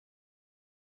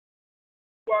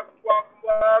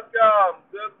welcome.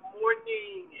 Good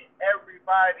morning,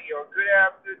 everybody, or good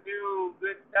afternoon,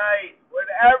 good night,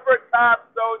 whatever time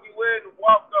zone you in.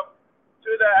 Welcome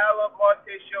to the Ella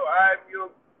Monte Show. I'm your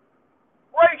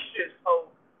gracious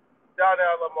host, Don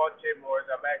Ella Monte Morris.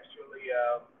 I'm actually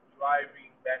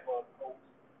driving back on post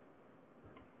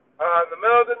in the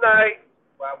middle of the night.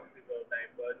 Well, I wouldn't say middle of the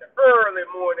night, but in the early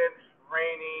morning,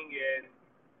 raining and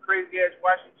crazy ass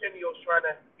Washingtonians trying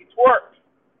to get to work.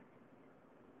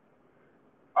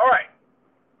 All right.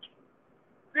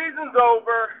 Season's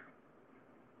over.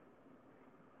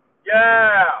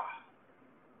 Yeah.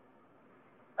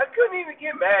 I couldn't even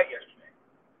get mad yesterday.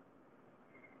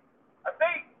 I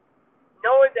think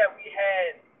knowing that we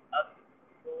had a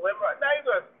slimmer, not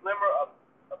even a slimmer of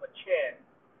a chance,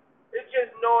 it's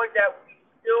just knowing that we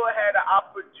still had an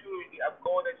opportunity of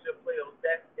going into the playoffs.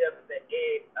 That's if the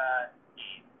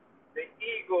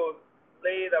Eagles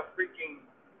laid a freaking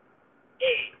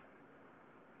egg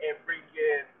in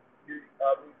freaking New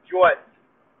Jordan,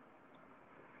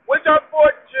 which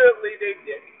unfortunately they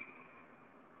did.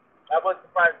 I wasn't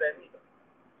surprised at that either.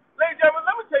 Ladies and gentlemen,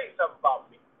 let me tell you something about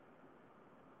me.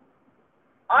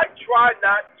 I try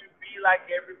not to be like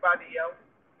everybody else.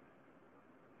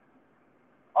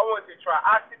 I want to try.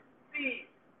 I succeed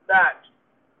not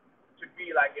to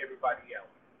be like everybody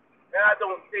else. And I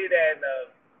don't say that in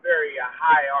a very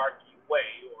hierarchy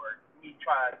way or me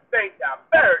trying to think that I'm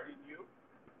better than you.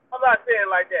 I'm not saying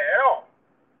like that at all.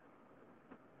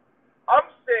 I'm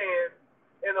saying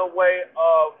in a way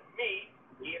of me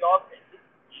being authentic,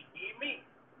 me being me.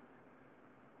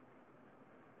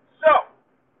 So,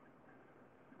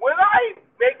 when I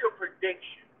make a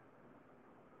prediction,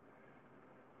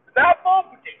 not a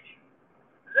bold prediction,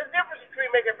 there's a difference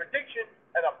between making a prediction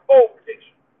and a bold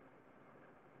prediction.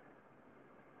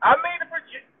 I made a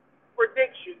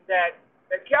prediction that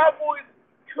the Cowboys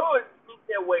could sneak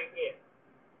their way in.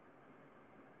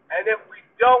 And if we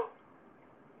don't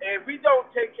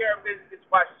take care of business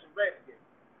against Washington Redskins,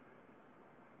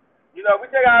 we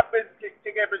take care of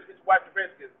business against Washington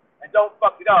Redskins and don't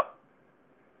fuck it up,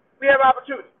 we have an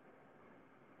opportunity.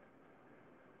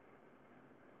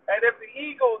 And if the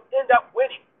Eagles end up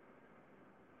winning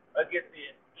against the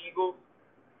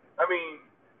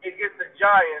against the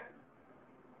Giants,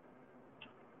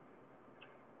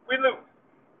 we lose.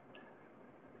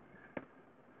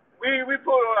 We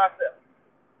pull it on ourselves.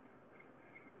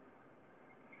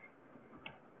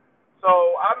 So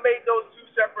I made those two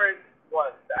separate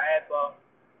ones. I had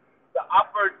the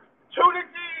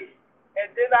opportunity,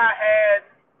 and then I had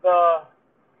the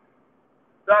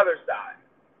other side.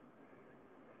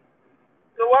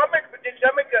 So I make a prediction.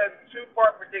 I make a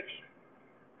two-part prediction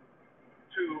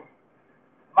to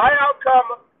my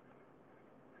outcome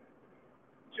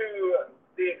to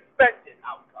the expected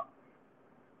outcome.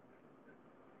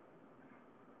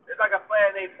 It's like a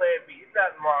plan A, plan B. It's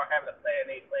nothing wrong having a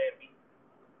plan A, plan B.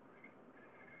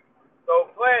 So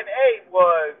plan A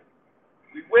was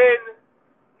we win,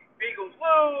 Eagles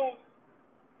lose,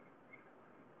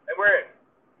 and we're in.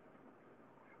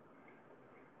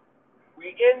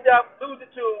 We end up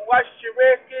losing to Washington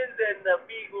Redskins, and the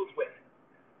Eagles win.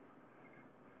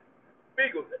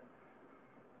 Eagles win.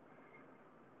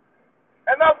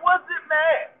 And I wasn't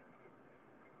mad.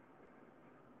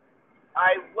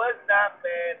 I was not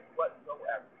mad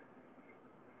whatsoever.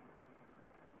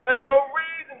 There's no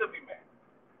reason to be mad.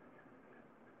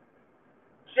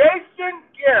 Jason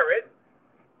Garrett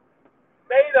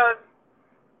made us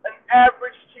an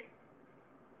average team.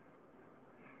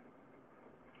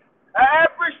 An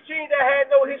average team that had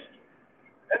no history.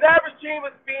 An average team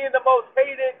was being the most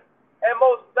hated and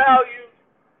most valued,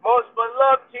 most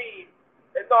beloved team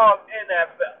in all of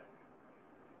NFL.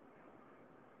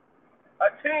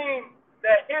 A team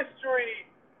that history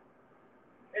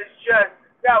is just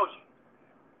nostalgia.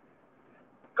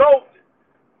 Golden.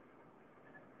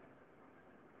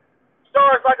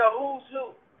 Stars like a who's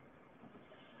who.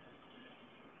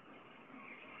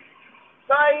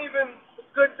 Not even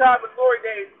good times and glory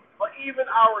days, but even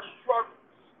our struggles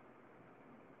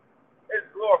is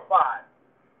glorified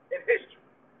in history.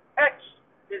 Etched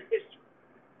in history.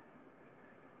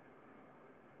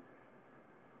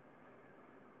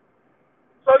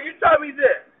 So you tell me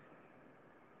this.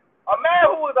 A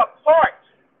man who was a part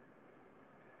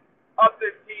of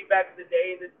this team back in the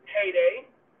day, in the heyday,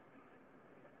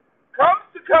 comes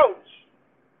to coach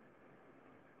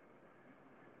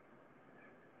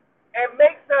and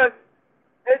makes us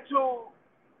into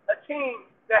a team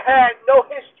that had no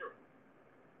history,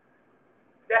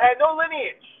 that had no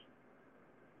lineage,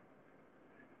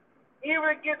 even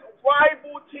against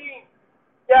rival teams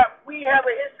that we have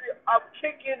a history of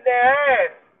kicking their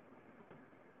ass.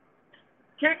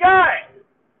 Kick ass.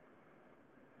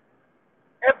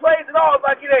 And plays it off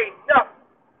like it ain't nothing.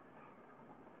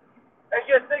 And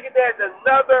just thinking there's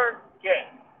another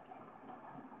game.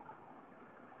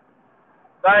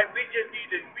 Like, we just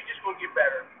gonna get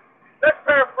better. Let's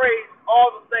paraphrase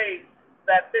all the things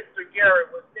that Mr.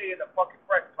 Garrett was saying in the fucking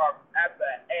press conference after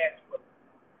that ass whip.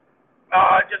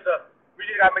 We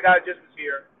just gotta make our adjustments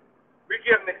here. We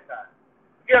give him next time.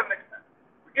 We give him next time.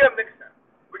 We give him next time.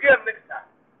 We give him next time.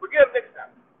 We give him next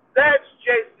time. That's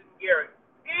Jason Garrett.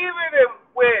 Even if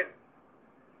when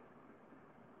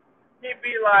he'd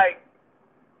be like,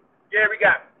 yeah, we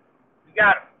got him. We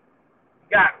got him.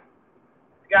 We got him.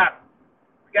 We got him.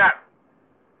 We got him.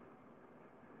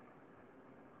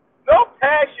 No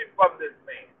passion from this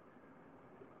man.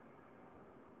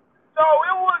 So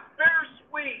it was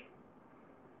bittersweet.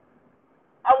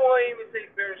 I won't even say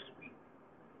bittersweet.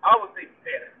 I would say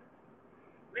bitter.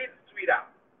 Leave the sweet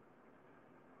out.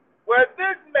 Where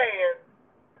this man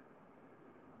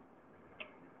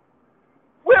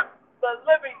whipped the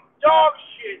living dog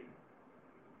shit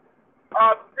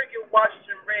of the freaking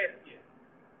Washington Redskins.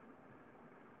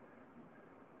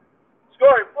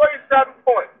 Scoring 47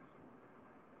 points.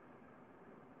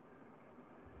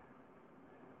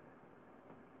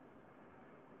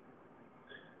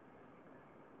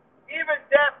 Even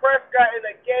Dak Prescott in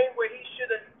a game where he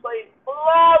should have played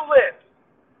flawless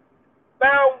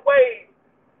found ways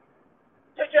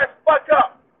to just fuck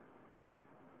up.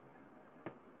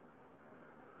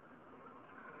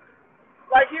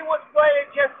 Like he was playing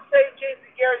just to save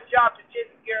Jason Garrett's job, so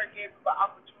Jason Garrett gave him the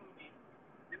opportunity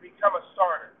to become a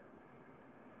starter.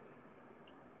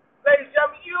 Ladies and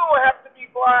gentlemen, you don't have to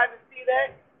be blind to see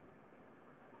that.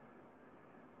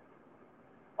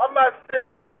 I'm not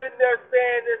sitting there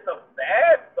saying it's a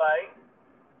bad thing,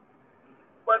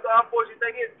 but the unfortunate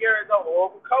thing is Garrett's a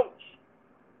horrible coach.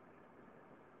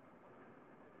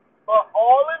 But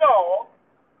all in all,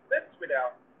 listen to me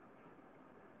now.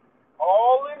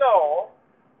 All in all,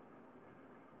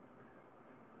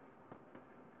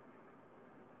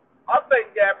 I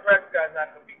think Dak Prescott's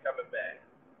not going to be coming back.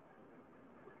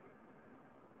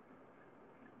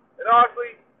 And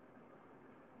honestly,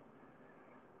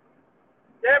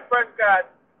 Dak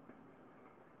Prescott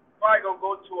probably going to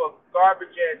go to a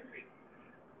garbage ass team.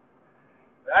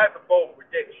 That's a bold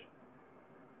prediction.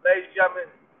 Ladies and gentlemen,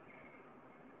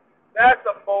 that's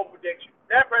a bold prediction.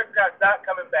 Dak Prescott's not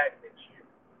coming back next year.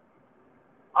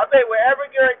 I think wherever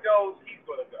Garrett goes, he's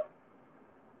going to go.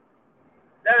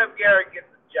 Then if Garrett gets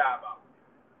a job out,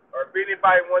 or if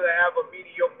anybody want to have a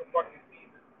mediocre fucking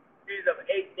season of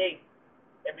 8-8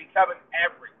 and become an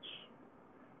average,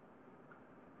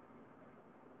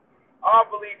 I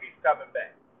don't believe he's coming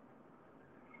back.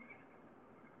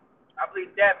 I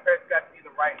believe Dak Prescott sees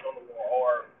the writing on the wall,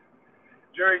 or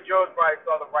Jerry Jones probably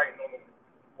saw the writing on the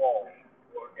wall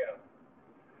for him.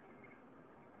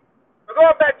 But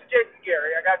going back to Jason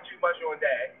Garrett, I got too much on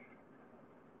that.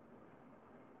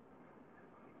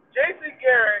 Jason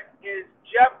Garrett is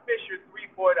Jeff Fisher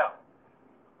 3.0.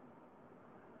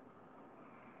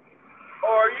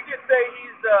 Or you could say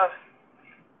he's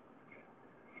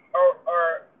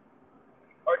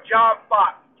or John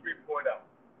Fox 3.0.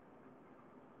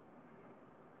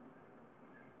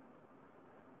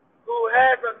 Who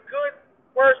has a good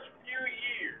first few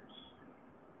years.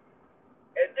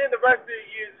 And then the rest of the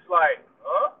years is like,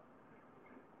 huh?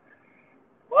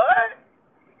 What?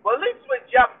 Well, at least with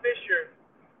Jeff Fisher,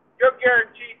 you're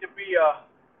guaranteed to be a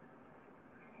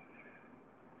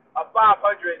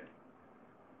 500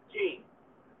 team.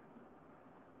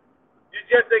 You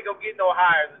just ain't gonna get no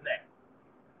higher than that.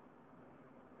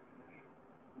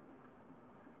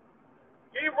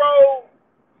 He rolled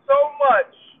so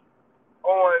much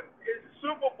on his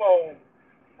Super Bowl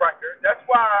record. That's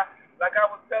why, like I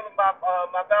was telling my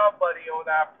bell buddy on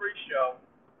our pre-show,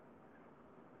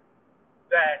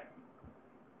 that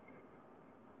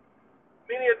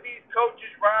many of these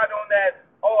coaches ride on that.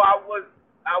 Oh, I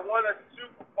won a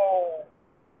Super Bowl.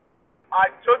 I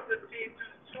took the team to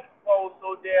the Super Bowl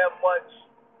so damn much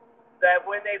that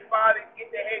when they finally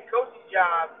get the head coaching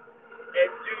job and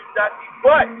do nothing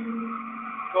but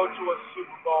go to a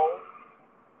Super Bowl,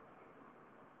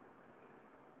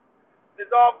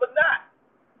 it's all for naught.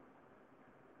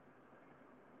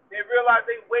 They realize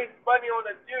they waste money on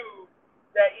a dude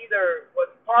that either was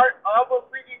part of a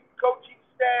freaking coaching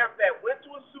staff that went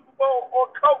to a Super Bowl or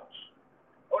coached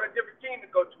on a different team to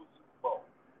go to a Super Bowl.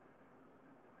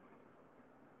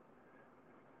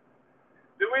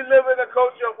 Do we live in a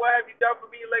culture of what have you done for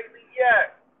me lately?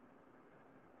 Yes.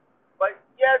 But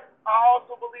yes, I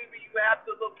also believe that you have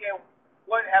to look at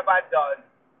what have I done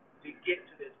to get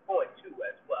to this point too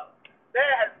as well.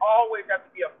 There has always have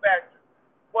to be a factor.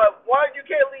 But one, you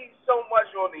can't leave so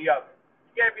much on the other.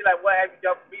 You can't be like, what have you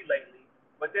done for me lately?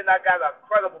 But then I got a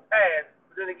credible past.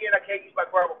 But then again, I can't use my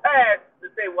credible past to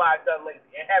say what I've done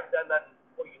lately and haven't done nothing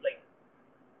for you lately.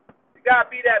 You gotta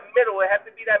be that middle. It has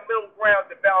to be that middle ground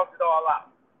to balance it all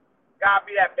out. Gotta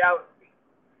be that balance beat.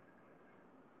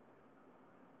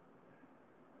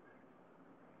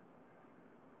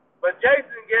 But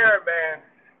Jason Garrett, man,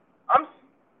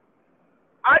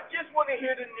 I just want to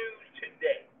hear the news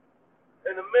today,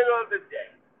 in the middle of the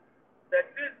day, that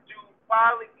this dude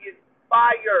finally gets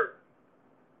fired.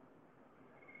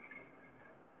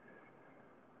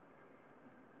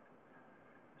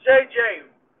 JJ,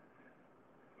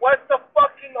 what's the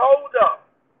fucking holdup?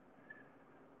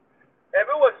 If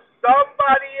it was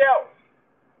somebody else,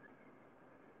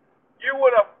 you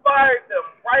would have fired them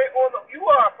right on the. You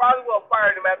would have probably would have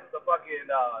fired them after the fucking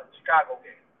Chicago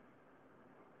game.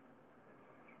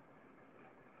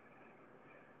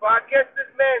 But I guess this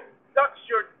man sucks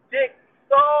your dick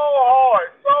so hard,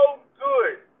 so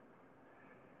good.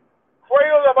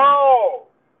 Cradle the ball.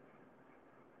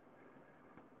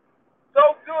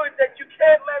 So good that you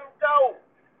can't let him go.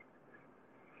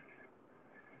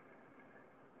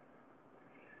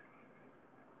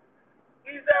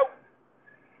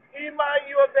 He remind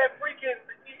you of that freaking,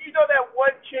 you know that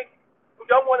one chick who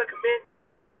don't want to commit,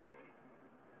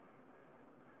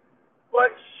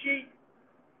 but she,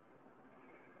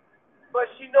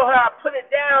 know how to put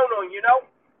it down on you, know?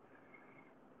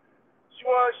 She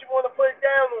want to put it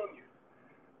down on you.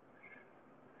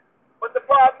 But the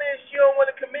problem is she don't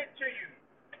want to commit to you.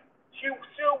 She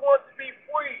still wants to be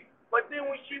free, but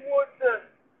then when she wants to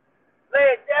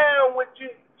lay it down with you,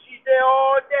 she's there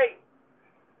all day.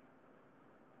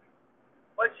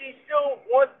 But she still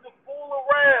wants to fool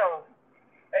around,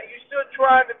 and you're still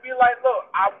trying to be like,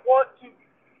 look, I want to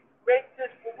make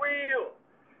this for real.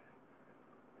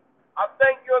 I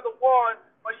think you're the one,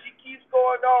 but she keeps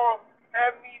going on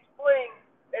having these flings,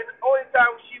 and the only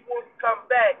time she wants to come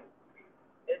back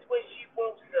is when she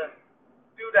wants to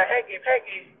do the hanky,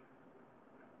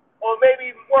 or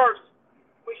maybe even worse,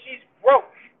 when she's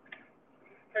broke,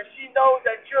 because she knows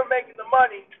that you're making the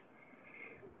money,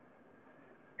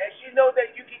 and she knows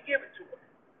that you can give it to her.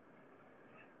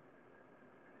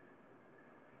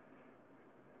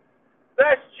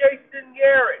 That's Jason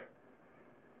Garrett.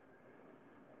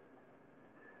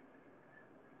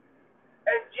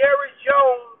 And Jerry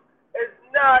Jones is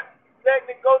not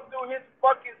letting it go through his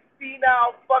fucking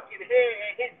senile fucking head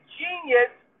and his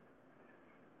genius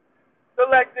to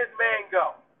let this man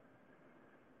go.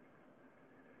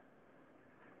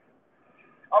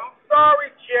 I'm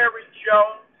sorry, Jerry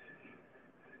Jones.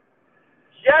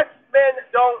 Yes, men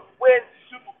don't win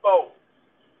Super Bowls.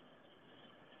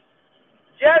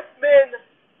 Yes, men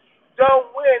don't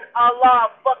win a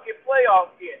lot of fucking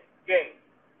playoff games.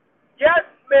 Yes,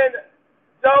 men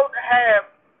don't have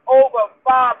over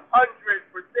 500%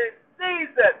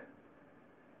 season.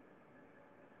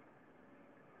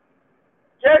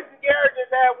 Jason Garrett just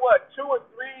had what, 2 or 3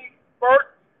 spurts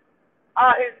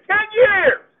his 10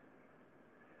 years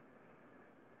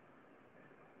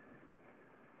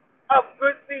of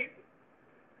good season,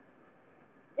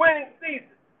 winning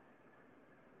season.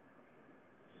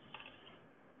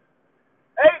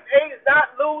 8 is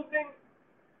not losing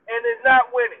and is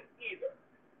not winning either.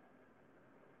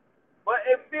 But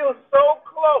it feels so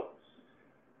close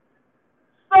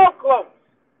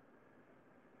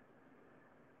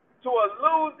to a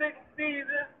losing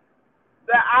season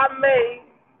that I may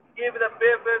give it a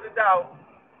benefit of the doubt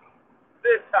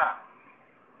this time.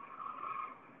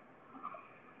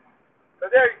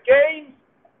 Because there are games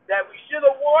that we should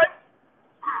have won,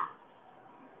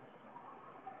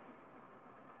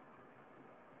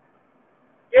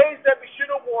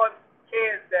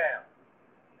 hands down.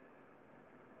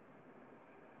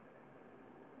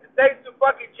 And thanks to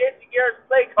fucking Jason Garrett's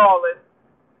play calling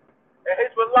and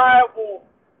his reliable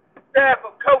staff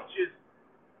of coaches,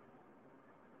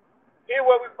 here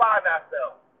where we find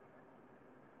ourselves.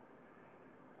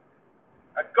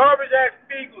 A garbage ass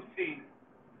Eagles team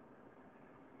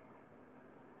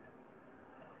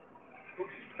who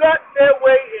stuck their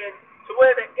way in to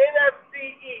win the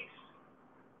NFC East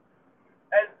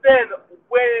and then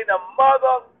winning a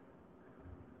mother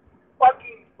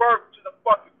fucking berth to the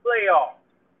fucking playoffs.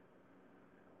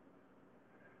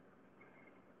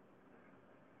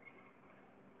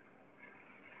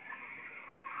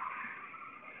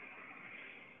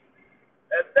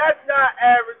 If that's not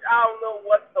average, I don't know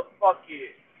what the fuck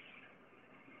is.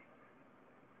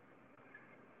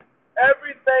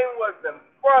 Everything was in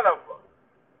front of us.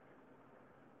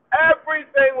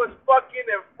 Everything was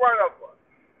fucking in front of us.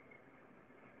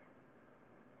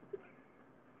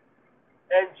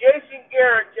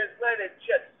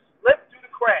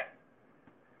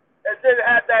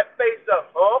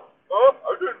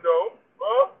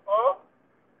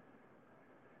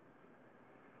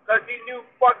 Because he knew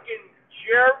fucking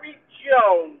Jerry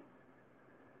Jones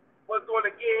was going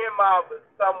to get him out in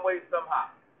some way, somehow.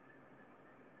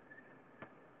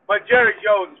 But Jerry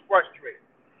Jones is frustrated.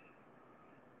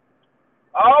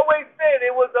 I always said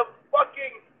it was a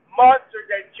fucking monster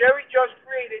that Jerry Jones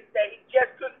created that he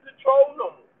just couldn't control no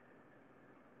more.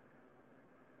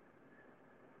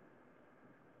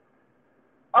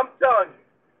 I'm telling you,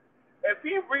 if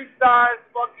he resigns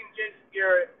fucking Jason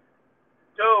Garrett,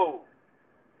 dude,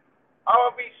 I'm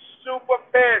going to be super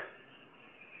pissed.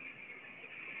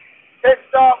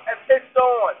 Pissed off and pissed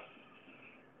on.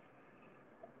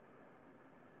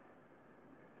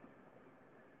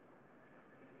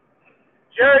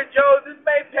 Jerry Jones, this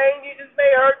may pain you, this may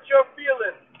hurt your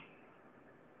feelings.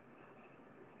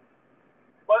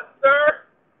 But, sir,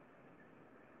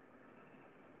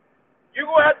 you're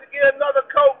going to have to get another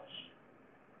coach.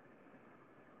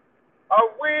 A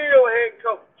real head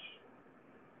coach.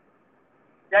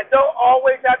 That don't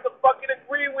always have to fucking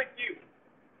agree with you.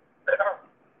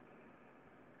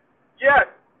 Yes,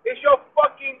 it's your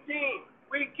fucking team.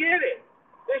 We get it.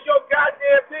 It's your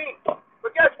goddamn team.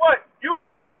 But guess what? You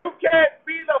can't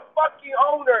be the fucking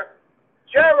owner,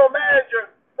 general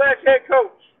manager, / head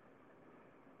coach.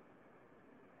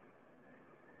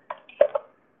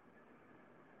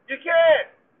 You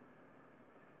can't.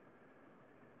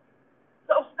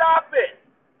 So stop it.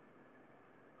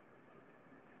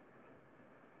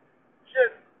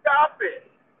 Just stop it.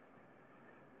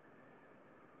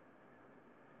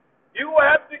 You will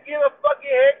have to get a fucking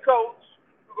head coach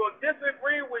who's going to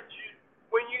disagree with you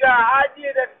when you got an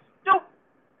idea that's stupid.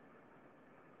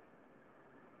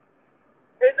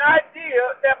 An idea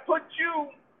that puts you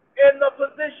in the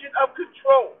position of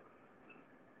control.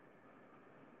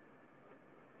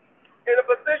 In a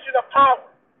position of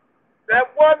power.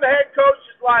 That one head coach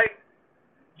is like,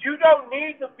 you don't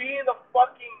need to be in the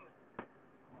fucking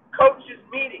coaches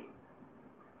meeting.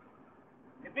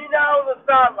 If you're not on the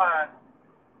sideline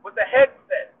with a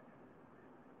headset,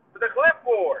 with a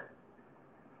clipboard,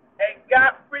 and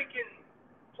got freaking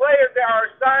players that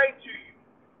are assigned to you,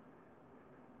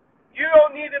 you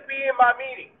don't need to be in my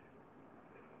meeting.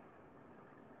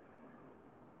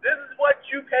 This is what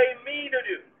you pay me to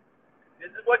do.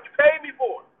 This is what you pay me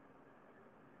for.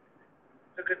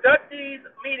 To conduct these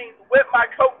meetings with my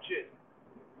coaches.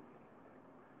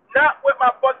 Not with my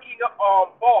fucking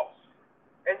boss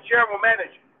and general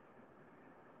manager.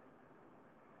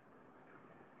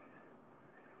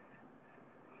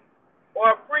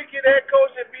 Or a freaking head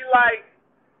coach and be like,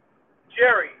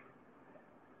 Jerry,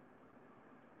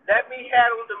 let me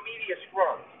handle the media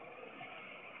scrum.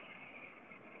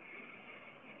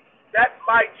 That's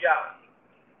my job.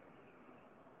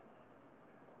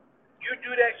 You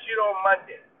do that shit on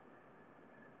Monday.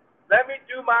 Let me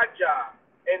do my job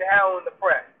in handling the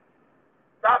press.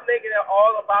 Stop making it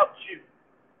all about you.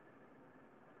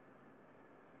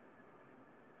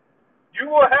 You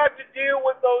will have to deal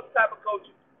with those type of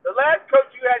coaches. The last coach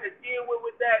you had to deal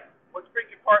with that was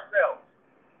freaking Parcells.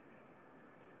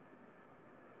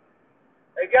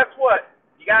 And guess what?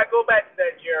 You got to go back to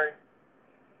that, Jerry.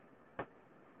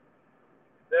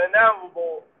 The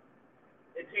inevitable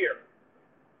is here.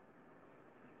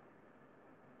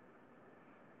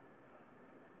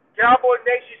 Cowboy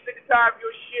Nation sick and tired of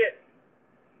your shit.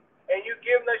 And you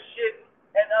giving us shit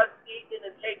and us eating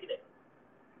and taking it.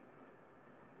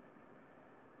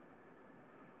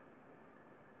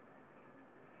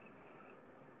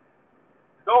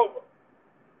 It's over.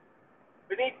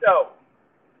 Benito.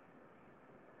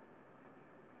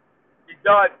 You're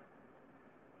done.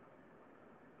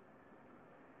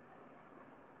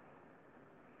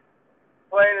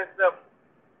 Plain and simple.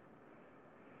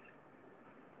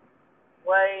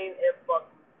 Plain and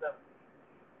fucking simple.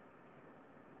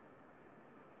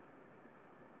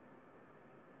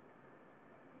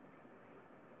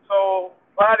 So,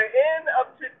 by the end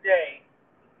of today,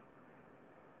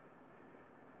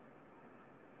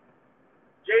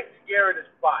 Jason Garrett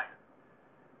is fired.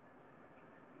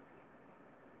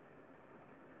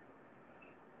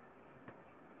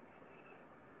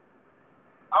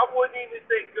 I wouldn't even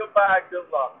say goodbye,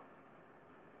 good luck.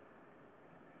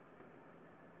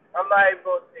 I'm not even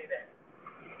going to say that.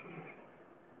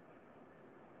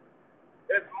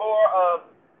 It's more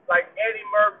of like Eddie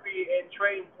Murphy in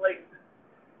Trading Places.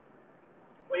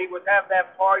 When he was having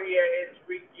that party at his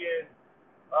freaking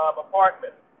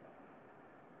apartment.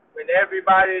 When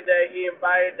everybody that he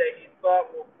invited that he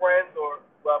thought were friends or,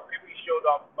 well, people he showed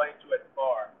off money to at the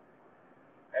bar.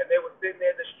 And they were sitting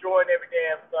there destroying every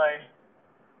damn thing.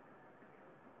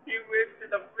 He went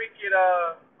to the freaking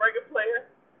record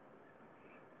player,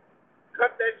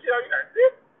 cut that shit out. You heard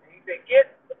this? And he said,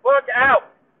 get the fuck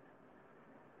out.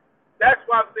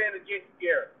 Jason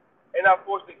Garrett, and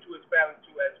unfortunately to his family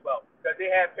too as well, because they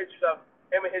had pictures of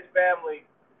him and his family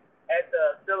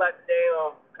still at the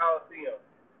damn Coliseum,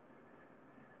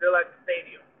 still at the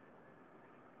stadium.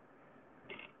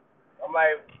 I'm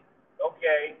like,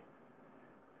 okay,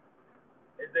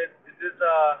 is this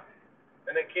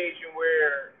an occasion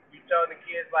where you telling the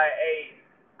kids like, hey,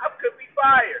 I could be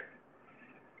fired?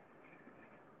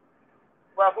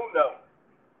 Well, who knows?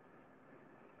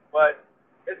 But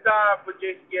it's time for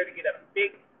Jason Garrett to get a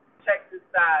big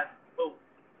Texas-sized boot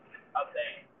up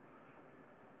there.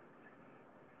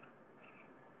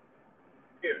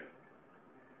 Period.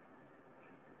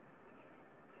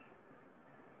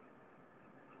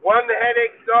 One of the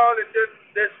headaches gone, and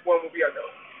this one will be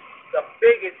the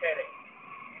biggest headache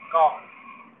gone.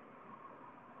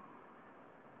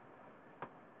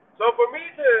 So for me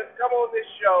to come on this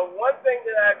show, one thing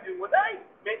that I do when I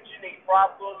mention a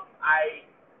problem, I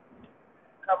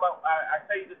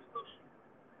tell you the solution.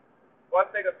 One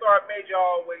thing a sergeant major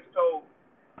always told,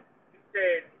 he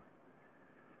said,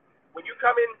 when you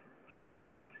come in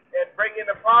and bring in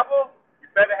a problem, you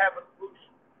better have a solution.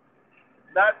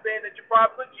 Not saying that your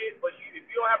problem's legit, but if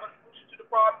you don't have a solution to the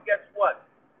problem, guess what?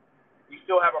 You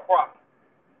still have a problem.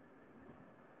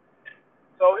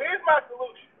 So here's my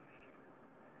solution.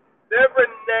 There are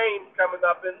names coming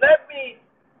up, and let me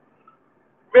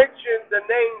mention the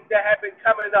names that have been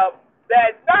coming up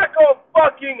that's not gonna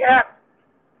fucking happen.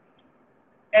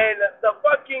 And the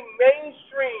fucking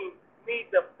mainstream needs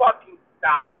to fucking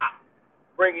stop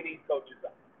bringing these coaches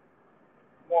up.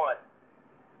 One,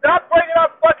 stop bringing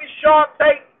up fucking Sean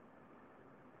Payton.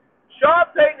 Sean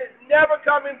Payton is never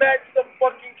coming back to the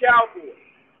fucking Cowboys.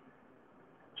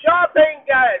 Sean Payton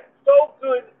got it so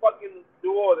good in fucking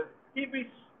New Orleans, he'd be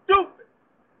stupid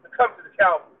to come to the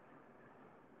Cowboys.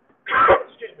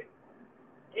 Excuse me.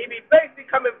 He'd be basically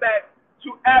coming back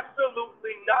to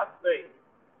absolutely nothing.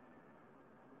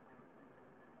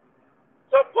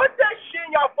 So put that shit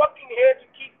in y'all fucking heads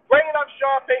and keep bringing up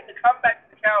Sean Payton to come back to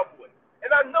the Cowboys. And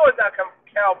I know it's not coming from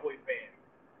Cowboy fans.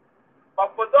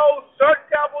 But for those certain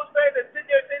Cowboys fans that sit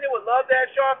there and say they would love to have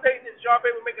Sean Payton and Sean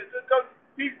Payton would make a good coach,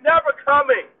 he's never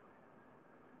coming.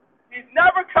 He's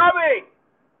never coming.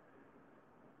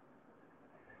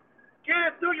 Get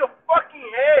it through your fucking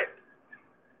head.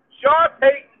 Sean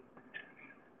Payton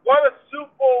won a Super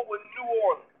Bowl with New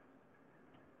Orleans.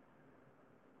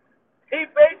 He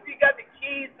basically got the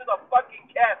keys to the fucking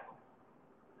castle.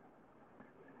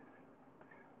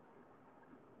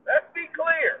 Let's be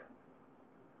clear.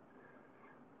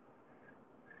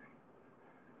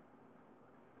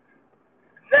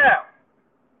 Now,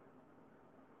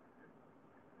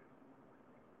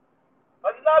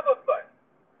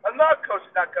 another coach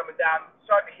is not coming down. I'm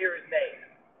starting to hear his name.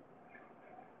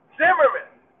 Zimmerman.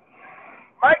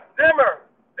 Mike Zimmer.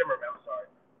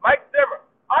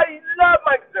 I love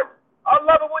Mike Zimmer. I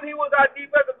love it when he was our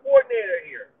defensive coordinator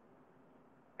here.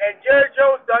 And Jerry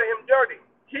Jones done him dirty.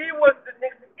 He was the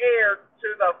next heir to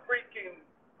the freaking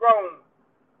throne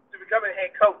to becoming a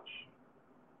head coach.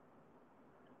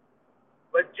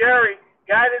 But Jerry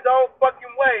got his own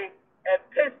fucking way and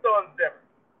pissed on Zimmer.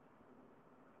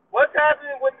 What's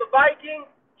happening with the Vikings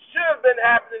should have been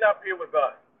happening up here with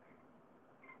us.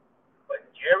 But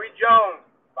Jerry Jones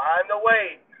find a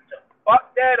way to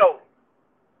fuck that over.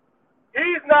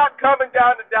 He's not coming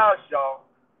down to Dallas, y'all.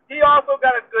 He also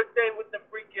got a good thing with the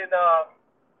freaking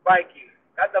Vikings.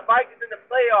 Got the Vikings in the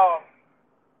playoffs,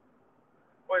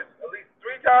 at least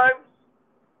 3 times?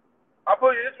 I'll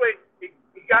put it this way,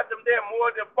 he got them there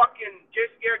more than fucking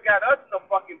Jason Garrett got us in the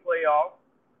fucking playoffs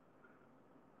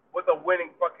with a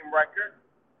winning fucking record.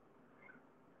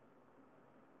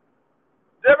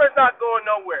 Zimmer's not going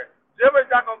nowhere.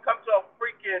 Zimmer's not going to come to a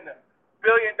freaking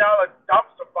billion-dollar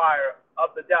dumpster fire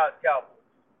of the Dallas Cowboys.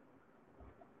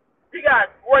 He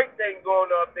got a great thing going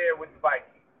up there with the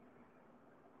Vikings.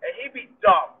 And he'd be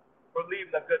dumb for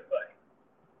leaving a good thing.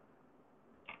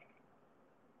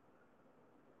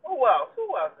 Who else? Who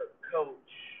else a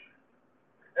coach?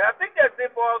 And I think that's it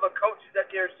for all the coaches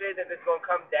that they're saying that it's going to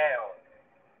come down.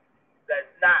 That's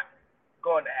not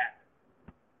going to happen.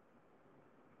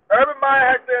 Urban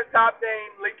Meyer has been a top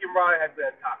name. Lincoln Ryan has been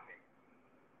a top name.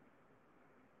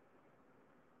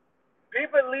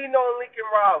 People leaning on Lincoln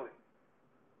Riley.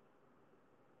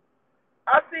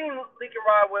 I've seen Lincoln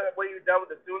Riley what he's done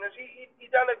with the Sooners. He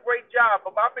done a great job,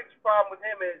 but my biggest problem with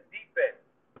him is defense.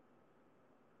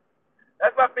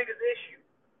 That's my biggest issue.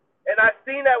 And I've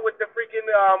seen that with the freaking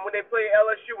when they play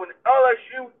LSU, when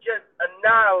LSU just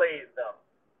annihilated them.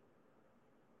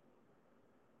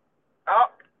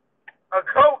 A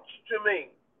coach, to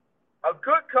me, a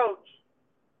good coach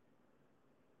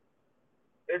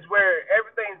is where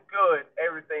everything's good,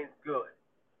 everything's good.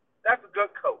 That's a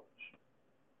good coach.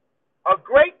 A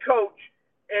great coach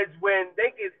is when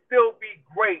they can still be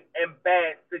great in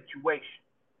bad situations,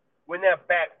 when their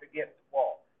backs against the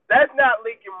wall. That's not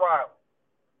Lincoln Riley.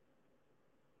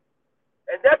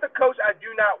 And that's a coach I do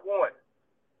not want.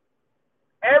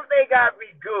 Everything got to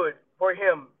be good for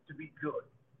him to be good.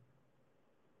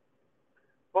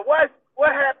 But what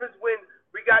happens when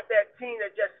we got that team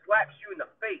that just slaps you in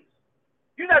the face?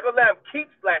 You're not going to let them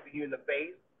keep slapping you in the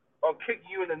face or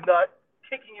kicking you in the nuts,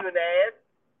 kicking you in the ass.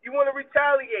 You want to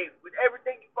retaliate with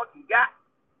everything you fucking got.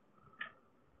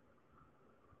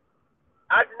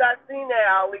 I did not see that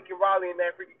out of Lincoln Riley in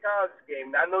that freaking college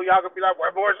game. Now, I know y'all going to be like,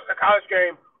 well, boys, it's a college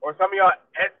game. Or some of y'all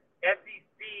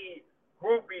SEC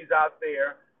groupies out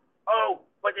there. Oh,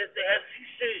 but it's the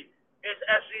SEC. It's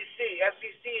SEC.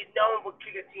 SEC is known for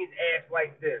kicking teams' ass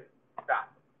like this.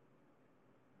 Stop.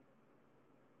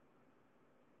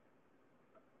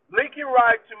 Lincoln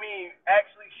Riley, to me,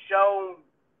 actually shown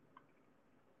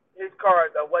his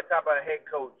cards on what type of head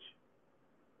coach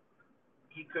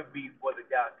he could be for the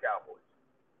Dallas Cowboys.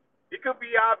 He could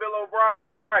be our Bill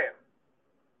O'Brien.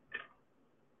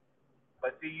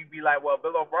 But see, you'd be like, well,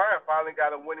 Bill O'Brien finally got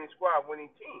a winning squad,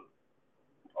 winning team.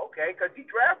 Okay, because he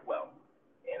draft well.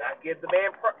 And I give the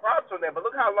man props on that. But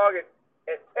look how long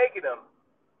it's taken him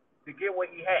to get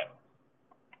what he had.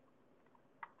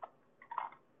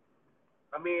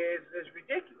 I mean, it's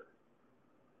ridiculous.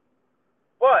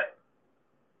 But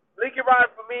Lincoln Riley,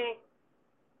 for me,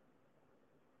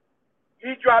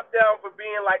 he dropped down from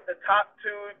being like the top 2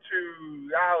 to,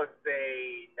 I would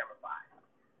say, number 5.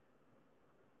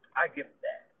 I give it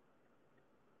that.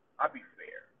 I'll be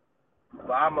fair.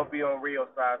 But I'm going to be on Rio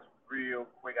side real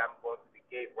quick. I'm going to the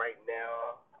gate right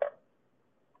now.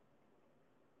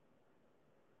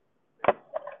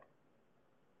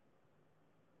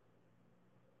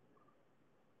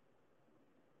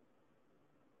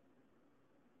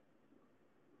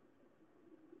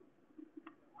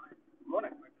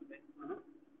 Morning. Mm-hmm.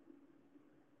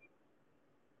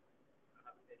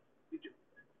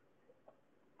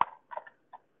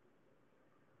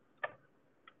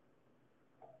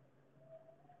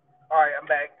 All right, I'm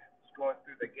back. Just going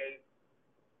through the gate.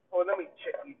 Oh, let me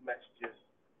check these messages.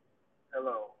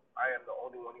 Hello, I am the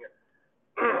only one here.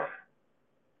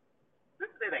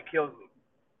 This thing that kills me.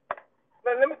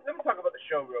 Let me talk about the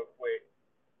show real quick.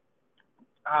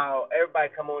 How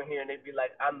everybody come on here and they be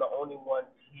like, I'm the only one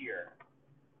here.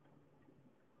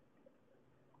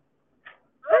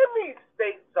 Let me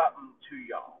state something to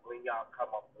y'all when y'all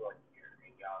come up on here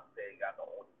and y'all say y'all the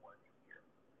only one here.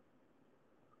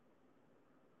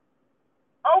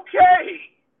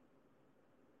 Okay.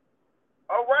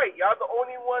 All right, y'all the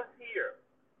only ones here.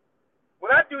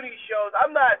 When I do these shows,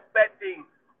 I'm not expecting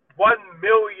 1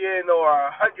 million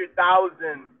or 100,000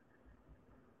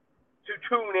 to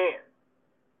tune in.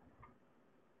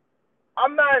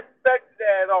 I'm not expecting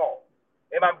that at all.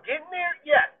 Am I getting there?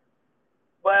 Yes.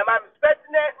 But am I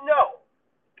expecting that? No.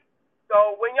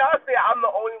 So when y'all say I'm the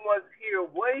only ones here,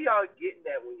 what are y'all getting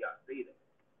at when y'all say that?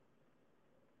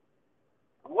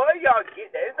 What are y'all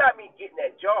getting at? It's not me getting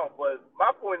at y'all, but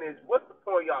my point is, what's the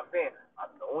point of y'all saying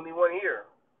I'm the only one here?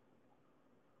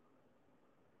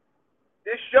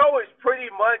 This show is pretty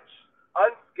much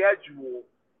unscheduled,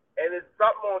 and it's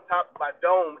something on top of my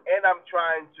dome, and I'm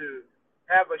trying to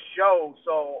have a show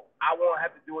so I won't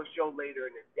have to do a show later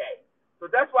in the day. So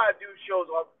that's why I do shows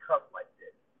off the cuff like this.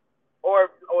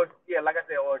 Or yeah, like I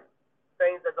said, or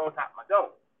things that's on top of my dome.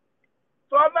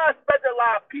 So I'm not expecting a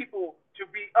lot of people to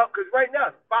be up, because right now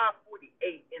it's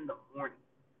 5:48 in the morning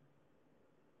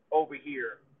over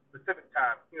here, Pacific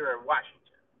time, here in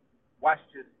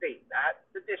Washington State, not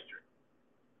the district.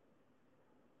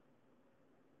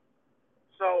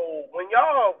 So when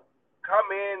y'all come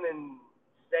in and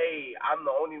say I'm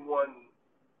the only one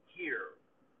here,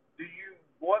 do you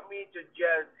want me to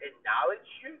just acknowledge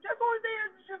you? That's the only thing I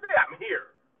just say. I'm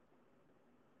here.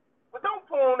 But don't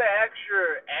put on the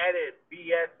extra added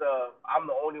BS of I'm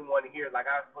the only one here, like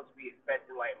I'm supposed to be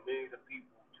expecting like millions of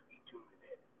people to be tuning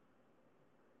in.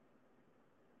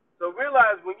 So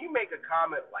realize when you make a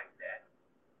comment like that,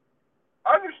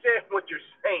 understand what you're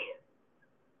saying.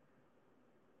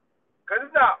 Because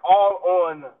it's not all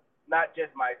on not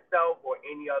just myself or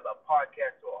any other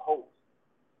podcast or host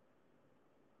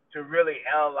to really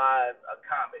analyze a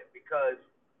comment, because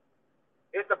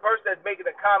it's the person that's making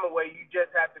a comment where you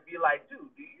just have to be like, dude,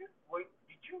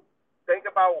 did you think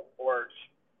about, or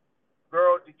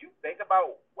girl, did you think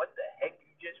about what the heck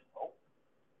you just wrote?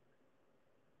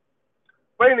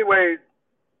 But anyways,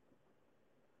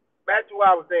 back to what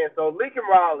I was saying. So Lincoln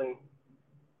Riley,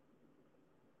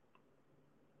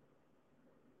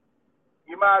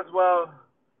 you might as well.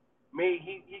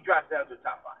 He drops down to the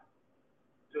top five,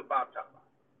 to the bottom top five.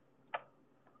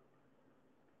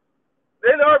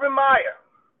 Then Urban Meyer.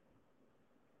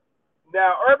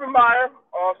 Now Urban Meyer,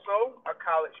 also a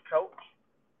college coach.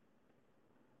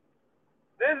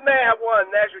 This man had won a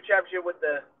national championship with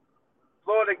the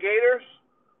Florida Gators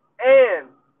and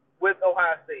with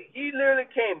Ohio State. He literally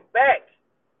came back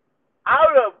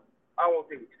out of, I won't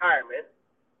say retirement,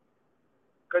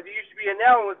 because he used to be an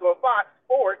analyst on Fox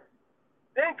Sports,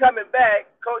 then coming back,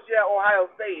 coaching at Ohio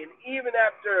State. And even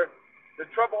after the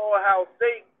trouble Ohio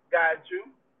State got into,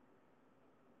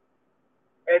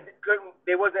 and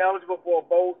they wasn't eligible for a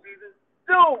bowl season,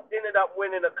 still ended up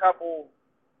winning a couple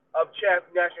of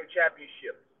national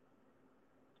championships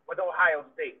with Ohio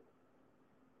State.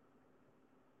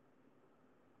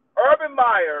 Urban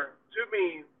Meyer, to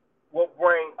me, will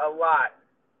bring a lot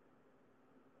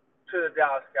to the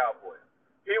Dallas Cowboys.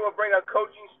 He will bring a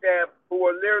coaching staff who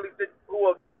will literally,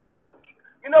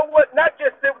 you know what, not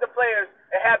just sit with the players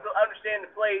and have to understand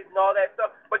the plays and all that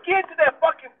stuff, but get into their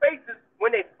fucking faces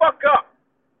when they fuck up.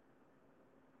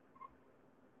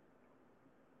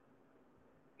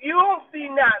 You don't see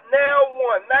not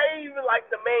even like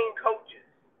the main coaches,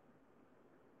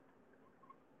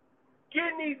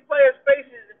 get in these players'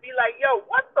 faces and be like, yo,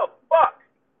 what the fuck?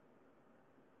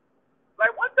 Like,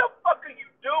 what the fuck are you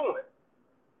doing?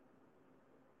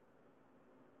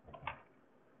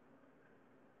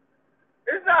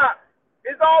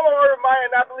 It's all on Urban Meyer,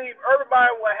 and I believe Urban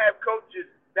Meyer will have coaches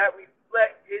that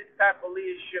reflect his type of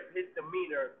leadership, his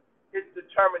demeanor, his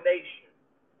determination,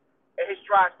 and his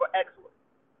strides for excellence.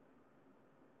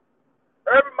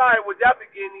 Urban Meyer was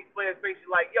definitely getting these players' faces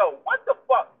like, yo, what the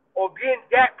fuck? Or getting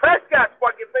Dak Prescott's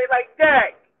fucking face like,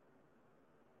 Dak,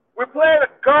 we're playing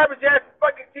a garbage-ass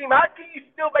fucking team. How can you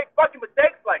still make fucking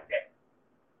mistakes like that?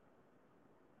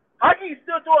 How can you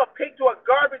still throw a pick to a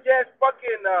garbage-ass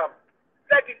fucking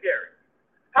secondary?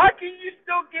 How can you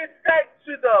still get sacked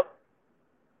to the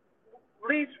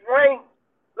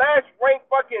last ranked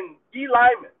fucking D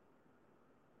lineman?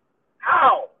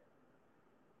 How?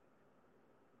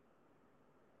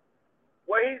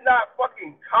 Where he's not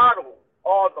fucking coddled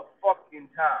all the fucking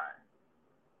time.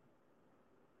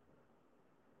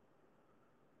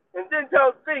 And then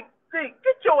tell Zeke,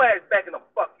 get your ass back in the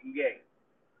fucking game.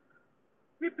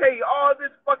 We pay you all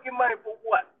this fucking money for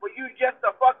what? For you just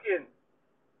to fucking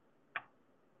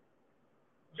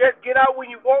just get out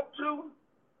when you want to?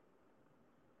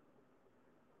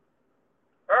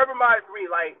 Urban Meyer to me,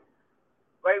 like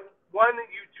one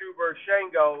YouTuber,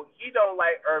 Shango, he don't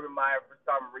like Urban Meyer for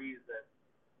some reason.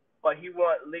 But he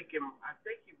wants Lincoln. I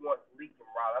think he wants Lincoln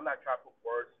Riley. I'm not trying to put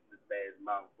words in this man's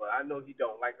mouth, but I know he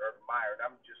don't like Urban Meyer, and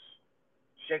I'm just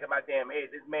shaking my damn head.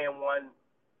 This man won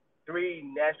 3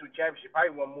 national championships.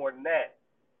 Probably won more than that.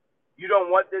 You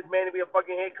don't want this man to be a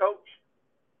fucking head coach?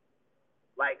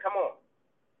 Like, come on.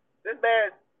 This man,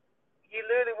 he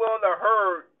literally went on the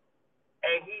herd,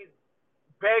 and he's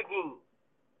begging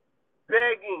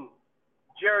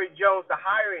Jerry Jones to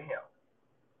hire him.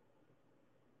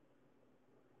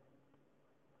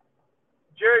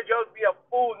 Jerry Jones be a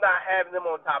fool not having him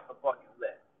on top of the fucking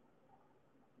list.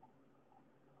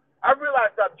 I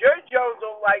realized that Jerry Jones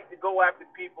don't like to go after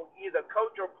people, either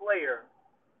coach or player,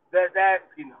 that's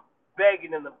asking him,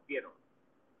 begging him to get him.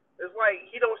 It's like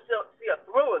he don't still see a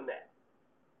thrill in that.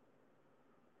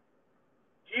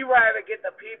 He rather get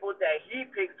the people that he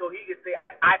picks so he can say,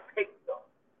 I picked them.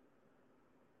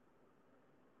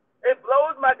 It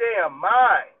blows my damn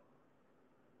mind.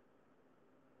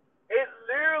 It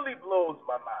literally blows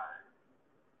my mind.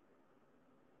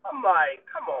 I'm like,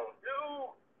 come on,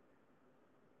 dude.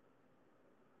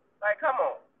 Like, come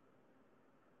on.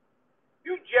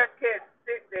 You just can't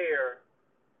sit there.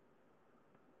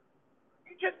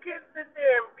 You just can't sit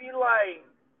there and be like,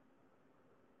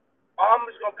 oh, I'm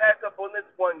just going to pass up on this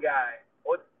one guy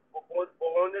or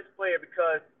on this player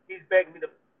because he's begging me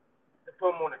to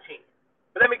put him on a team.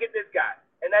 But let me get this guy.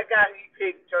 And that guy he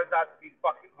picked turns out to be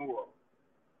fucking horrible.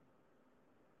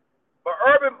 But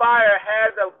Urban Meyer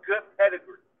has a good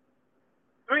pedigree.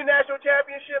 3 national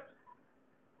championships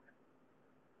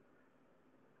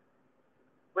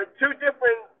with 2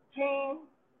 different teams.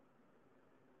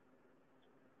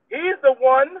 He's the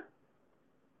one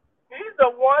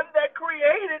that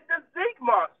created the Zeke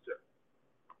monster.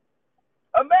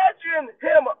 Imagine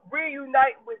him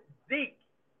reunite with Zeke.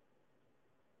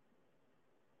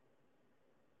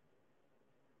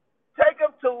 Take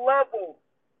him to levels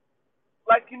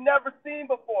like you never seen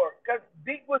before, because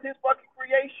Zeke was his fucking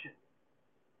creation.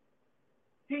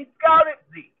 He scouted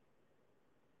Zeke.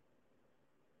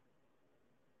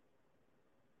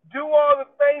 do all the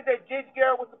things that J.J.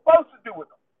 Garrett was supposed to do with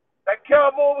them, that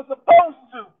Kellen Moore was supposed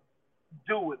to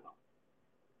do with them.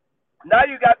 Now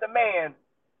you got the man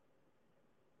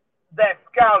that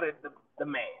scouted the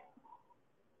man.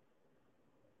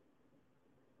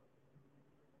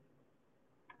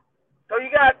 So you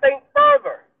got to think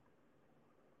further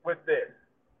with this.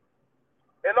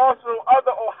 And also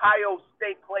other Ohio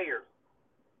State players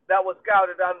that were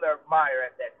scouted under Meyer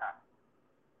at that time.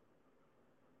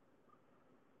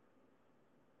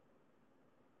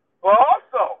 But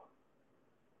also,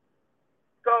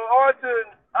 so on to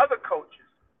other coaches.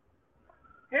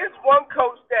 Here's one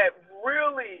coach that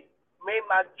really made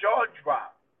my jaw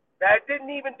drop. That didn't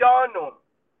even dawn on me.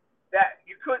 That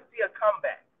you could see a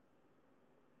comeback.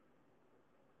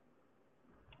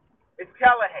 It's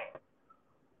Callahan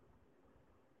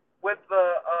with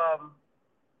the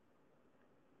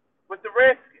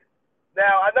Redskins.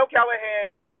 Now I know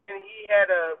Callahan. He had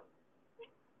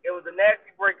it was a nasty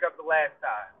breakup the last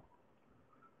time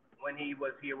when he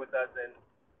was here with us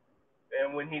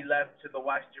and when he left to the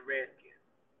Washington Redskins.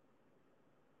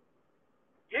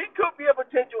 He could be a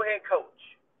potential head coach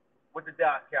with the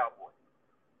Dallas Cowboys.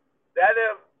 That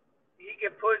if he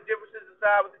can put his differences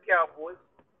aside with the Cowboys,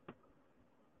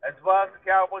 as well as the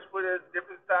Cowboys put his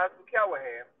differences aside with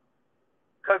Callahan.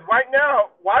 Because right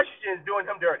now, Washington is doing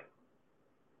him dirty.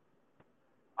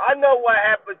 I know what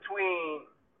happened between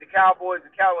the Cowboys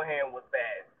and Callahan was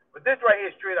bad, but this right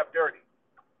here is straight up dirty.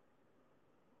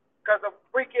 Because a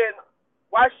freaking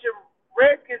Washington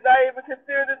Redskins not even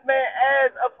considering this man as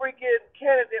a freaking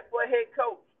candidate for a head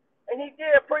coach. And he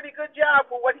did a pretty good job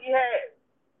for what he had.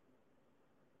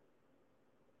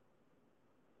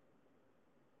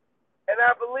 And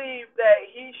I believe that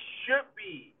he should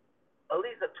be at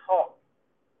least a talk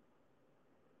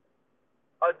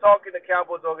in the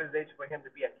Cowboys organization for him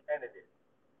to be a candidate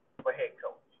for head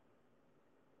coach.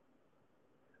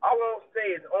 I won't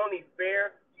say it's only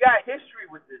fair. You got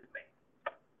history with this man.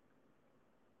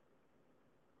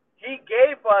 He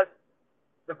gave us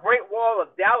the Great Wall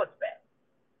of Dallas back.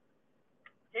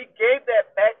 He gave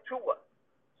that back to us.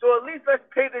 So at least let's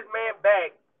pay this man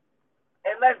back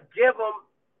and let's give him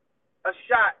a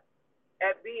shot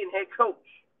at being head coach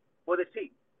for the team.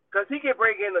 Because he can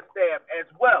bring in the staff as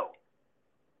well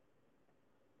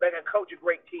that can coach a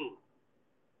great team.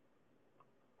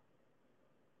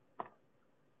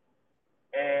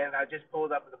 And I just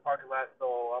pulled up in the parking lot,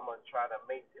 so I'm going to try to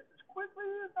make this as quickly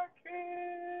as I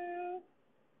can.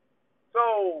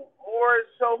 So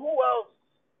who else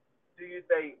do you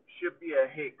think should be a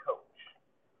head coach?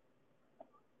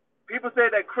 People say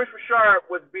that Chris Richard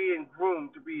was being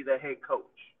groomed to be the head coach.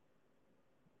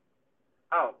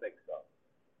 I don't think so.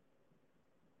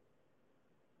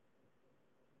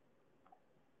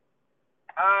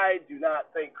 I do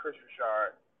not think Chris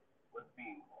Richard was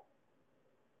being groomed.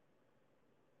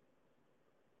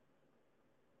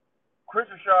 Chris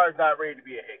Richard is not ready to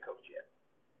be a head coach yet.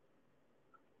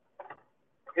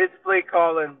 His play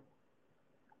calling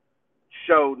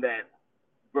showed that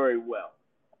very well.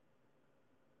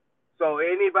 So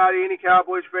any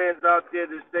Cowboys fans out there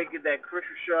that's thinking that Chris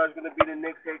Richard is going to be the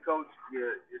next head coach,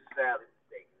 you're sadly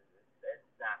mistaken. That's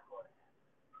not going to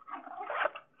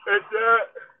happen.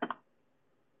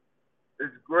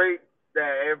 It's great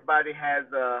that everybody has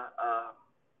a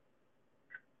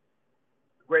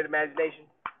great imagination,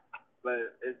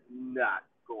 but it's not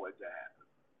going to happen.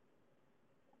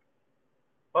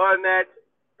 Other than that,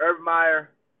 Urban Meyer,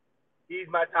 he's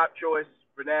my top choice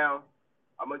for now.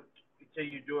 I'm going to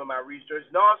continue doing my research.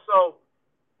 And also,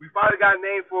 we finally got a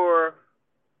name for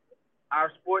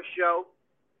our sports show.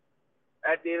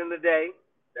 At the end of the day,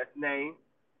 that's the name.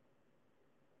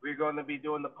 We're going to be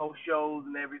doing the post shows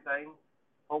and everything.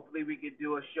 Hopefully, we can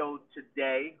do a show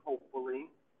today, hopefully,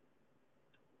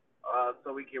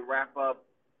 so we can wrap up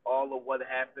all of what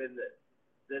happened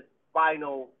this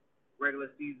final regular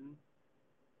season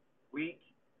week,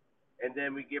 and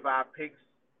then we give our picks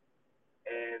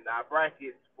and our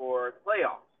brackets for the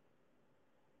playoffs.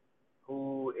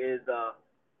 Who is a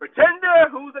pretender,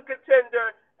 who's a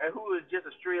contender, and who is just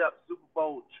a straight up Super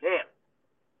Bowl champ.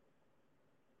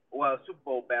 Well, Super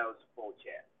Bowl bound Super Bowl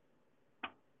champ.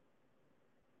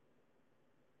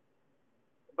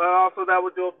 But also, that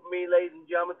will do it for me, ladies and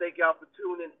gentlemen. Thank y'all for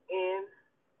tuning in.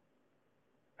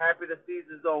 Happy the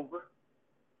season's over.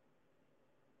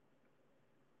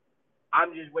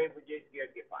 I'm just waiting for Jason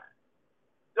Garrett to get fired.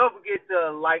 Don't forget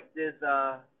to like this,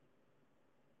 to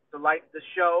like the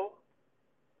show,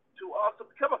 to also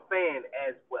become a fan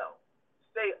as well.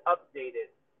 Stay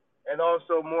updated, and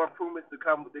also more improvements to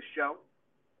come with this show.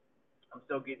 I'm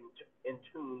still getting in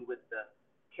tune with the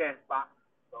cast box,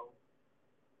 so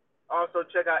Also,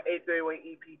 check out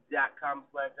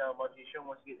 831ep.com/Alamonte Show.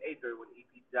 Once again,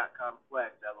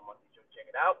 831ep.com/Alamonte Show.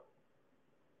 Check it out.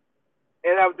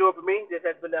 And that would do it for me. This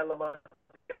has been Alamonte.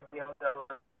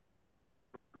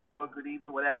 Good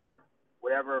evening,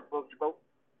 whatever folks you vote.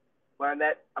 Learn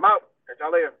that. I'm out. Catch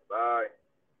y'all later. Bye.